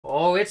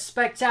Oh, it's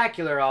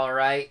spectacular, all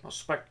right. A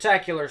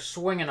spectacular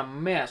swing and a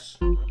miss.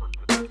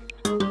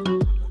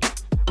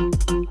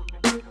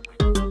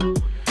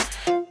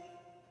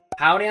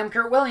 Howdy, I'm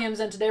Kurt Williams,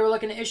 and today we're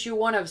looking at issue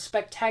 1 of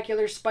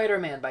Spectacular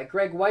Spider-Man by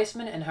Greg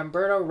Weisman and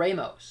Humberto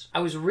Ramos. I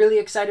was really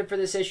excited for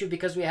this issue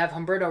because we have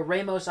Humberto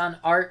Ramos on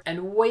art,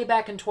 and way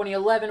back in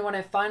 2011 when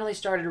I finally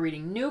started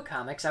reading new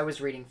comics, I was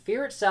reading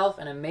Fear Itself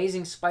and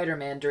Amazing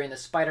Spider-Man during the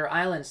Spider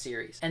Island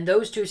series, and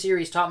those two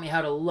series taught me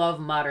how to love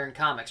modern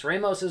comics.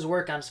 Ramos's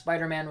work on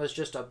Spider-Man was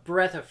just a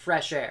breath of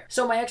fresh air.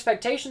 So my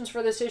expectations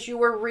for this issue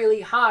were really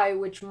high,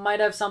 which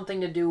might have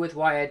something to do with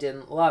why I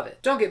didn't love it.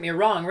 Don't get me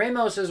wrong,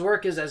 Ramos's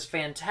work is as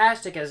fantastic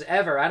as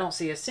ever. I don't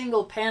see a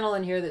single panel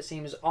in here that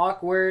seems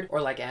awkward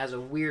or like it has a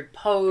weird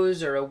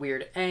pose or a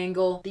weird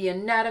angle. The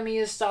anatomy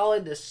is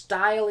solid, the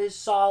style is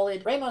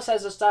solid. Ramos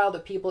has a style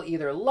that people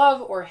either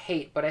love or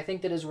hate, but I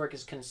think that his work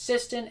is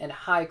consistent and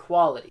high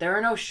quality. There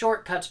are no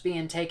shortcuts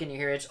being taken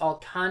here, it's all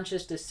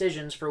conscious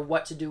decisions for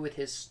what to do with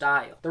his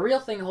style. The real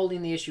thing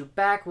holding the issue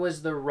back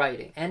was the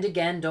writing. And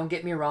again, don't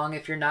get me wrong,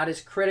 if you're not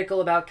as critical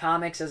about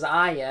comics as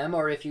I am,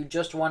 or if you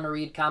just want to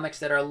read comics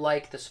that are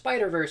like the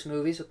Spider-Verse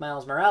movies with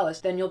Miles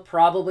Morales, then you'll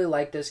probably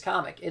like this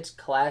comic. It's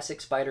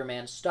classic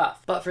Spider-Man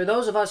stuff. But for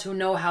those of us who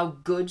know how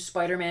good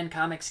Spider-Man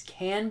comics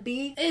can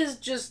be, is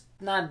just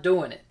not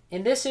doing it.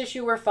 In this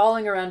issue, we're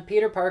following around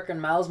Peter Parker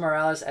and Miles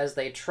Morales as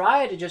they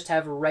try to just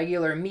have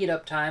regular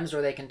meetup times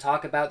where they can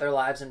talk about their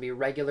lives and be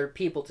regular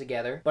people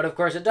together. But of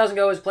course, it doesn't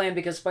go as planned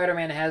because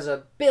Spider-Man has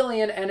a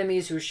billion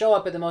enemies who show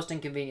up at the most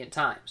inconvenient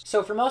times.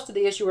 So for most of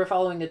the issue, we're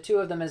following the two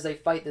of them as they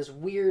fight this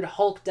weird,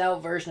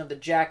 hulked-out version of the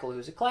Jackal,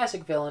 who's a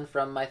classic villain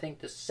from, I think,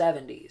 the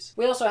 70s.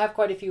 We also have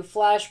quite a few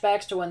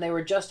flashbacks to when they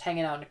were just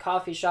hanging out in a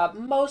coffee shop,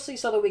 mostly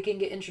so that we can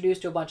get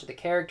introduced to a bunch of the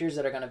characters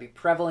that are going to be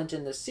prevalent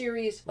in this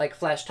series, like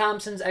Flash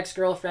Thompson's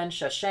ex-girlfriend,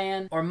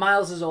 Shashan, or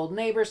Miles' old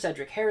neighbor,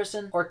 Cedric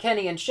Harrison, or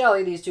Kenny and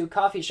Shelley, these two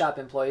coffee shop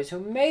employees who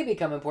may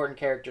become important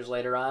characters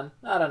later on.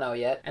 I don't know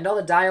yet. And all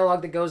the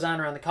dialogue that goes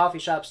on around the coffee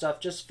shop stuff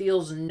just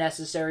feels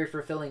necessary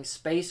for filling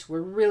space.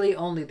 We're really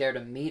only there to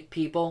meet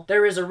people.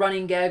 There is a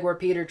running gag where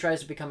Peter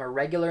tries to become a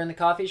regular in the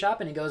coffee shop,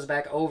 and he goes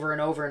back over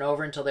and over and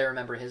over until they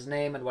remember his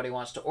name and what he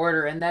wants to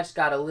order, and that's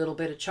got a little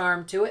bit of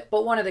charm to it.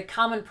 But one of the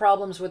common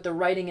problems with the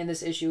writing in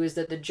this issue is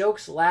that the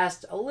jokes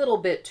last a little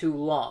bit too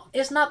long.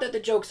 It's not that the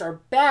jokes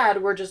are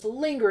bad, we're just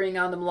lingering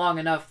on them long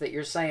enough that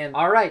you're saying,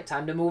 alright,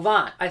 time to move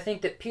on. I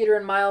think that Peter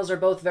and Miles are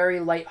both very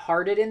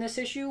lighthearted in this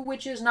issue,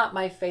 which is not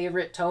my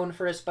favorite tone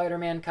for a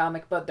Spider-Man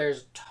comic, but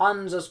there's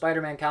tons of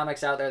Spider-Man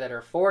comics out there that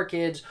are for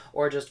kids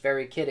or just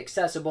very kid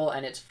accessible,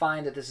 and it's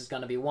fine that this is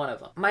going to be one of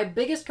them. My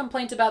biggest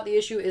complaint about the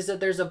issue is that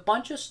there's a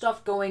bunch of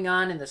stuff going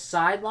on in the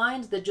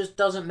sidelines that just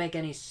doesn't make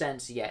any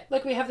sense yet.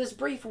 Like, we have this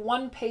brief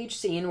one-page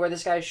scene where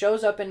this guy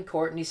shows up in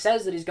court and he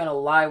says that he's going to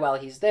lie while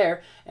he's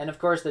there, and of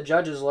course the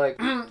judge is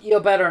like, you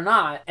better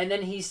not. And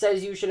then he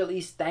says you should at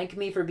least thank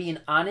me for being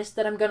honest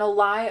that I'm gonna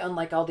lie,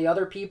 unlike all the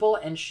other people,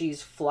 and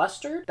she's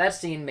flustered. That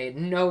scene made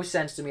no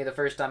sense to me the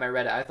first time I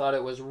read it. I thought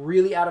it was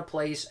really out of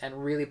place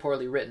and really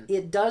poorly written.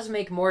 It does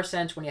make more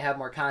sense when you have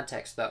more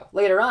context, though.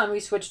 Later on, we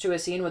switch to a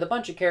scene with a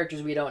bunch of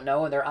characters we don't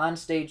know, and they're on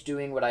stage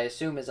doing what I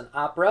assume is an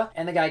opera,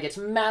 and the guy gets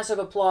massive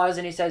applause,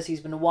 and he says he's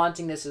been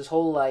wanting this his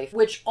whole life,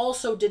 which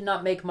also did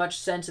not make much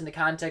sense in the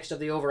context of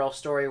the overall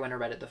story when I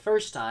read it the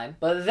first time.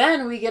 But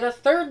then we get a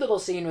third little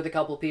scene with a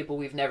couple people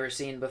we've never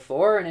seen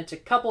before, and it's a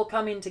couple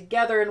coming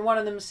together, and one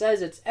of them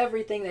says it's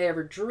everything they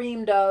ever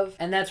dreamed of,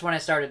 and that's when I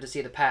started to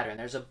see the pattern.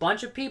 There's a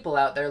bunch of people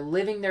out there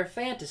living their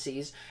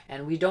fantasies,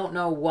 and we don't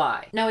know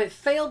why. Now, it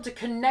failed to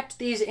connect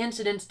these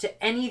incidents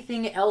to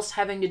anything else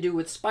having to do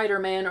with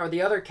Spider-Man or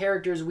the other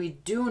characters we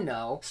do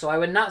know, so I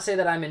would not say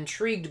that I'm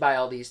intrigued by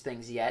all these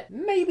things yet.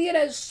 Maybe it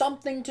has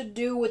something to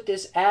do with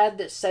this ad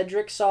that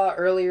Cedric saw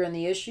earlier in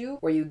the issue,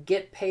 where you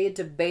get paid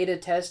to beta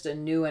test a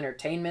new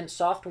entertainment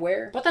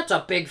software, but that's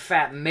a big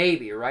fat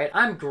maybe, right?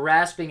 I'm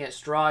grasping at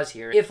straws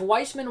here. If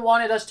Weisman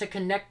wanted us to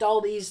connect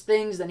all these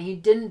things, then he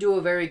didn't do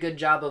a very good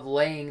job of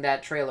laying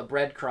that trail of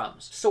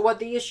breadcrumbs. So what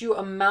the issue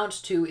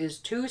amounts to is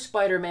two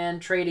Spider-Man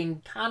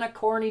trading kinda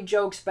corny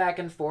jokes back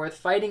and forth,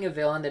 fighting a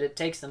villain that it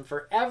takes them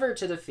forever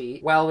to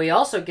defeat, while we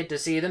also get to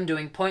see them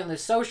doing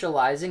pointless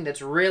socializing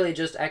that's really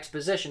just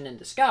exposition in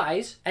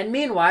disguise, and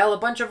meanwhile a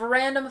bunch of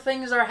random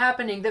things are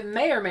happening that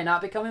may or may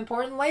not become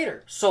important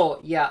later. So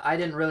yeah, I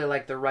didn't really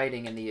like the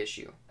writing in the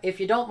issue. If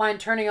you don't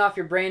mind turning off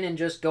your brain and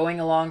just going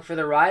along for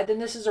the ride, then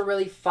this is a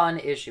really fun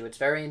issue. It's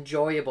very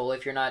enjoyable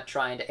if you're not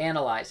trying to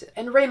analyze it.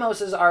 And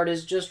Ramos's art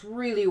is just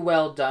really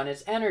well done.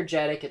 It's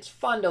energetic, it's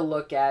fun to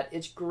look at,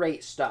 it's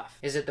great stuff.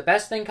 Is it the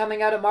best thing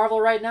coming out of Marvel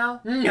right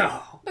now?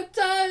 No. But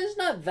it's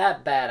not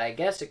that bad, I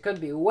guess. It could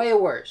be way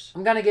worse.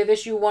 I'm gonna give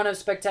issue 1 of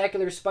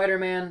Spectacular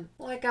Spider-Man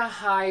like a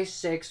high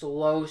 6,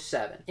 low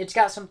 7. It's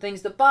got some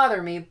things that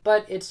bother me,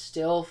 but it's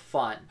still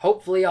fun.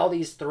 Hopefully all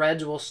these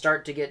threads will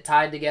start to get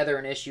tied together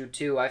in issue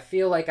 2. I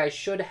feel like I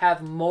should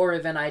have more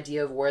of an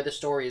idea of where the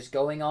story is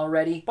going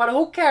already, but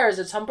who cares?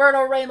 It's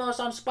Humberto Ramos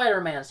on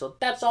Spider-Man, so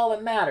that's all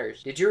that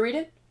matters. Did you read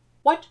it?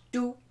 What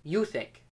do you think?